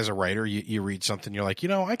hopefully as a writer you read something, you're like,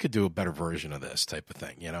 I could do a better version of this type of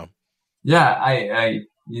thing. Yeah, I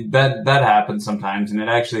that happens sometimes, and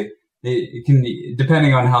it can,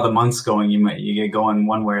 depending on how the month's going, you get going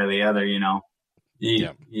one way or the other.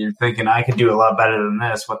 You're thinking, I could do a lot better than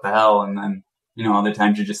this. What the hell? And then other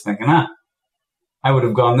times you're just thinking, I would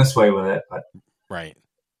have gone this way with it. But right.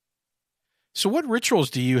 So what rituals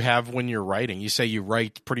do you have when you're writing? You say you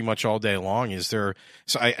write pretty much all day long. Is there?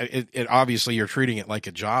 So obviously you're treating it like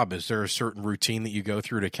a job. Is there a certain routine that you go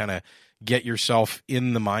through to kind of get yourself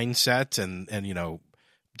in the mindset and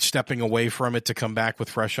stepping away from it to come back with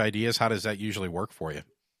fresh ideas? How does that usually work for you?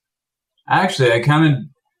 Actually, I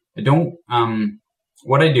don't,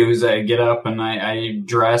 what I do is I get up and I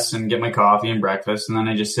dress and get my coffee and breakfast, and then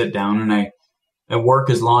I just sit down and I work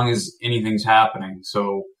as long as anything's happening.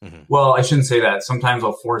 So, well, I shouldn't say that. Sometimes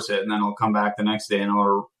I'll force it, and then I'll come back the next day and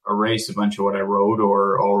I'll erase a bunch of what I wrote,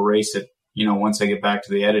 or I'll erase it, once I get back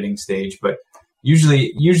to the editing stage. But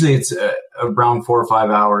usually it's around 4 or 5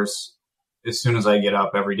 hours as soon as I get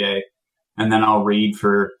up every day. And then I'll read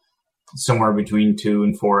for somewhere between 2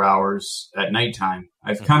 and 4 hours at nighttime.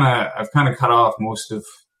 I've kind of cut off most of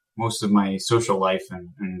my social life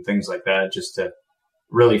and things like that, just to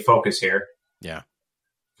really focus here. Yeah.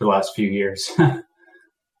 For the last few years.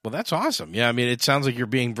 Well, that's awesome. Yeah. I mean, it sounds like you're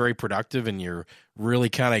being very productive and you're really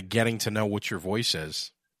kind of getting to know what your voice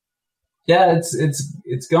is. Yeah.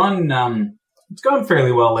 It's gone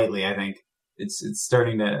fairly well lately. I think it's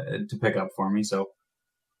starting to pick up for me. So.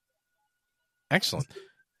 Excellent.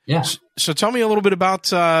 Yeah. So tell me a little bit about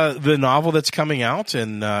the novel that's coming out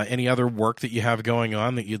and any other work that you have going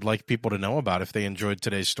on that you'd like people to know about if they enjoyed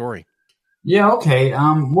today's story. Yeah. Okay.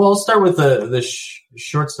 Well, I'll start with the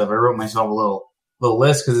short stuff. I wrote myself a little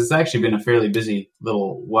list because it's actually been a fairly busy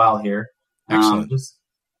little while here. Excellent. Just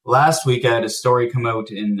last week I had a story come out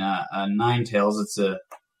in Nine Tales.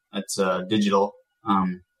 It's a digital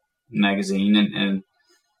magazine,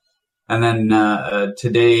 and then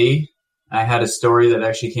today I had a story that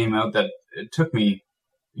actually came out that it took me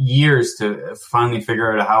years to finally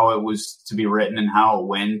figure out how it was to be written and how it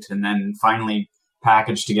went, and then finally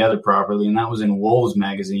packaged together properly, and that was in Wolves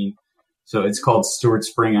magazine. So it's called Stuart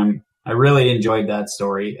Spring. I really enjoyed that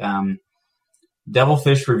story.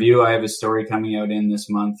 Devilfish Review, I have a story coming out in this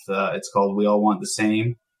month. It's called We All Want the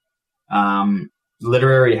Same.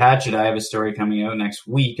 Literary Hatchet, I have a story coming out next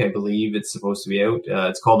week, I believe it's supposed to be out.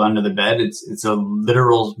 It's called Under the Bed. It's a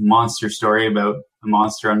literal monster story about a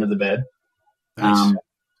monster under the bed. Nice.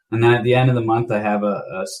 And then at the end of the month, I have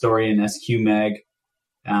a story in SQ Mag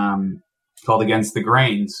called Against the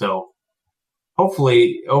Grain. So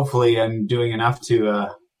hopefully I'm doing enough to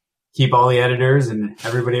keep all the editors and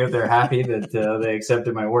everybody out there happy that they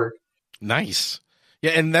accepted my work. Nice.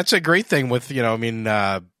 Yeah, and that's a great thing with,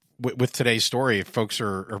 with today's story. If folks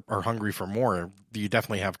are hungry for more, you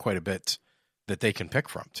definitely have quite a bit that they can pick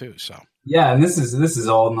from too. So yeah, and this is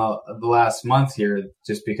all in the last month here,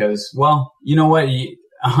 just because, well, you know what?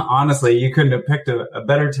 Honestly, you couldn't have picked a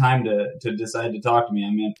better time to decide to talk to me.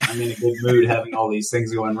 I mean, I'm in a good mood having all these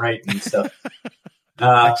things going right and stuff.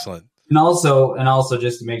 Excellent. And also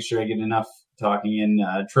just to make sure I get enough talking in,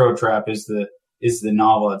 Tro Trap is the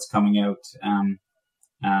novel that's coming out.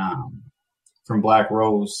 From Black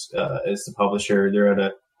Rose is the publisher. They're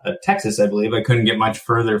out of Texas, I believe. I couldn't get much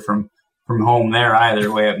further from home there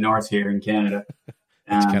either, way up north here in Canada.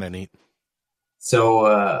 That's kind of neat.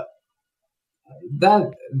 So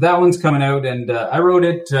that one's coming out, and I wrote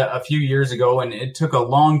it a few years ago, and it took a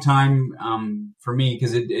long time for me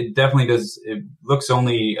because it definitely does. It looks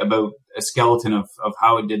only about a skeleton of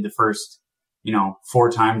how it did the first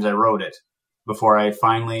 4 times I wrote it before I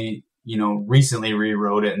finally recently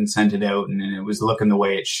rewrote it and sent it out, and it was looking the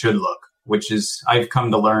way it should look, which is I've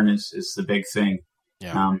come to learn is the big thing.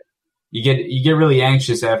 Yeah. You get really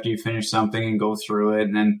anxious after you finish something and go through it,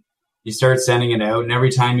 and then you start sending it out, and every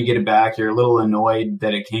time you get it back, you're a little annoyed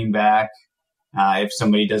that it came back if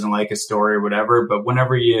somebody doesn't like a story or whatever. But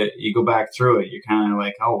whenever you go back through it, you're kind of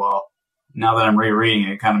like, oh, well, now that I'm rereading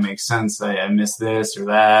it, it kind of makes sense. I missed this or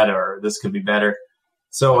that, or this could be better.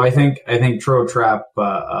 So I think Tro Trap,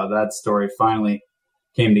 that story finally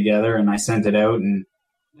came together, and I sent it out and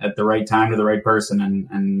at the right time to the right person,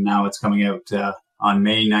 and now it's coming out on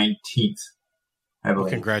May 19th, I believe. Well,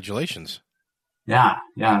 congratulations. Yeah.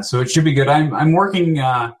 So it should be good. I'm working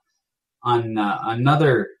on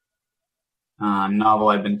another novel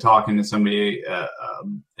I've been talking to somebody,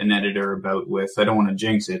 an editor about with. I don't want to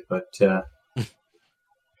jinx it, but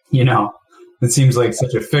it seems like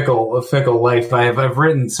such a fickle life. I've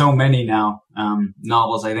written so many now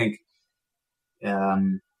novels. I think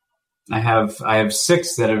I have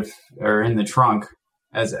 6 that are in the trunk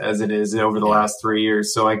as it is over the last 3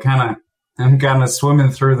 years. So I'm kind of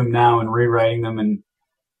swimming through them now and rewriting them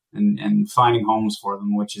and finding homes for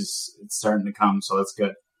them, which it's starting to come. So that's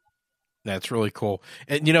good. That's really cool.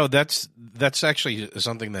 And, that's actually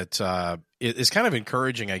something that is kind of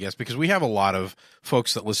encouraging, I guess, because we have a lot of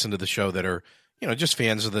folks that listen to the show that are, just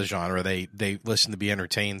fans of the genre. They listen to be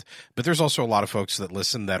entertained, but there's also a lot of folks that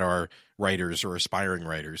listen that are writers or aspiring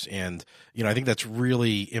writers. And, I think that's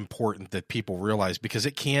really important that people realize, because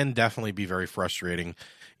it can definitely be very frustrating,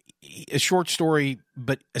 a short story,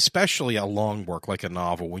 but especially a long work like a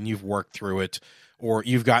novel, when you've worked through it or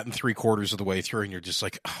you've gotten 3/4 of the way through and you're just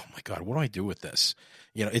like, oh my God, what do I do with this?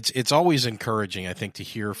 It's always encouraging, I think, to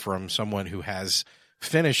hear from someone who has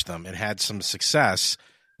finished them and had some success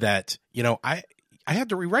that, I had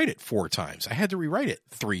to rewrite it 4 times. I had to rewrite it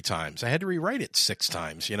 3 times. I had to rewrite it 6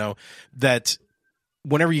 times, that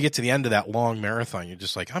whenever you get to the end of that long marathon, you're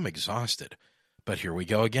just like, I'm exhausted, but here we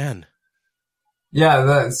go again. Yeah,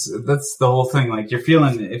 that's the whole thing. Like I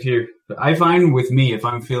find with me, if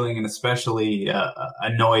I'm feeling an especially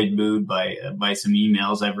annoyed mood by some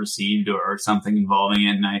emails I've received or something involving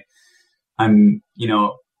it, and I'm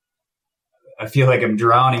I feel like I'm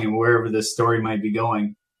drowning in wherever this story might be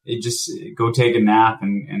going. It just go take a nap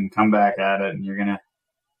and come back at it, and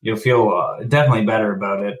you'll feel definitely better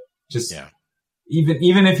about it. Just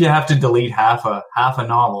even if you have to delete half a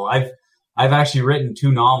novel. I've actually written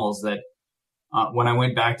 2 novels that. When I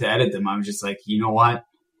went back to edit them, I was just like, you know what?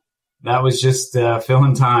 That was just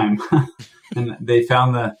filling time. And they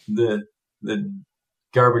found the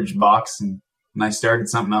garbage box and I started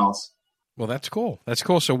something else. Well, that's cool. That's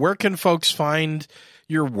cool. So where can folks find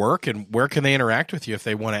your work and where can they interact with you if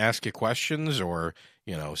they want to ask you questions or,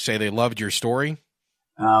 say they loved your story?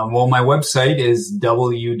 Well, my website is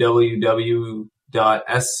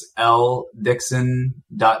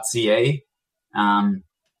www.sldixon.ca.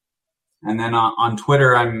 And then on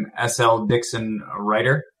Twitter, I'm SL Dixon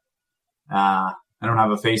Writer. I don't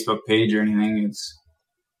have a Facebook page or anything. It's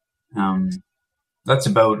that's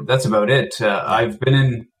about it. I've been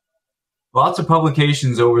in lots of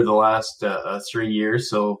publications over the last 3 years,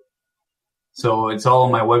 so it's all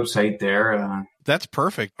on my website there. That's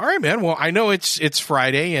perfect. All right, man. Well, I know it's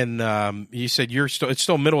Friday, and you said it's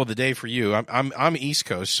still middle of the day for you. I'm East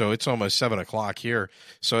Coast, so it's almost 7:00 here.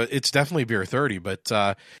 So it's definitely beer 30. But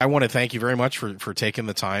I want to thank you very much for taking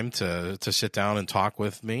the time to sit down and talk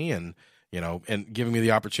with me, and and giving me the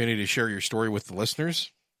opportunity to share your story with the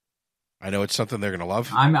listeners. I know it's something they're going to love.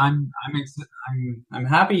 I'm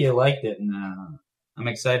happy you liked it, and I'm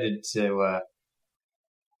excited to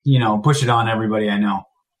push it on everybody I know.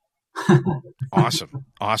 Awesome.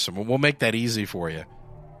 Well, we'll make that easy for you.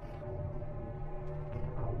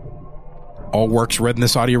 All works read in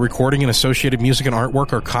this audio recording and associated music and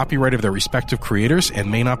artwork are copyright of their respective creators and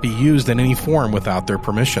may not be used in any form without their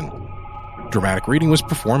permission. Dramatic reading was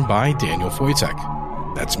performed by Daniel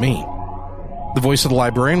Foytek. That's me. The voice of the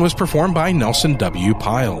librarian was performed by Nelson W.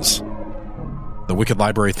 Piles. The Wicked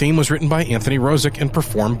Library theme was written by Anthony Rosick and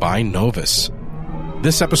performed by Novus.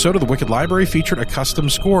 This episode of The Wicked Library featured a custom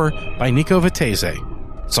score by Nico Vitese.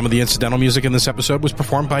 Some of the incidental music in this episode was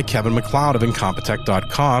performed by Kevin MacLeod of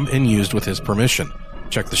Incompetech.com and used with his permission.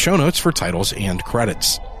 Check the show notes for titles and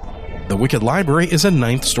credits. The Wicked Library is a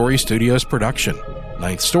Ninth Story Studios production.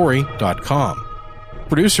 ninthstory.com.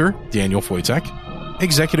 Producer, Daniel Foytek.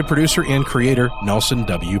 Executive producer and creator, Nelson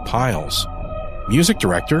W. Piles. Music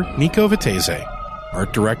director, Nico Vitese.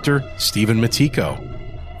 Art director, Stephen Matiko.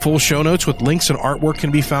 Full show notes with links and artwork can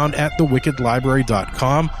be found at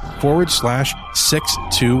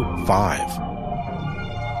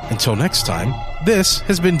thewickedlibrary.com/625. Until next time, this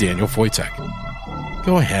has been Daniel Foytek.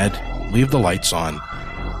 Go ahead, leave the lights on.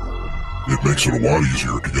 It makes it a lot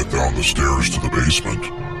easier to get down the stairs to the basement.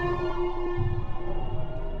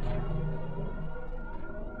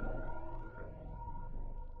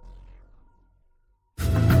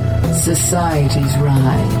 Societies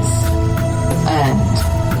rise and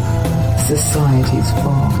societies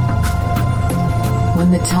fall.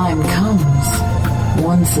 When the time comes,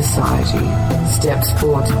 one society steps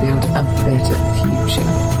forward to build a better future.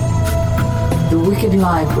 The Wicked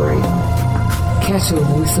Library, Kettle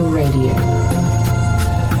Whistle Radio,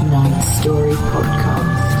 Ninth Story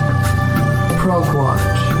Podcast, Prog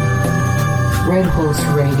Watch, Red Horse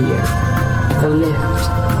Radio, The Lift,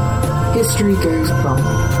 History Goes Bump.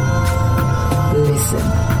 Listen,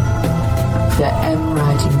 the M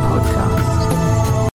Writing Podcast.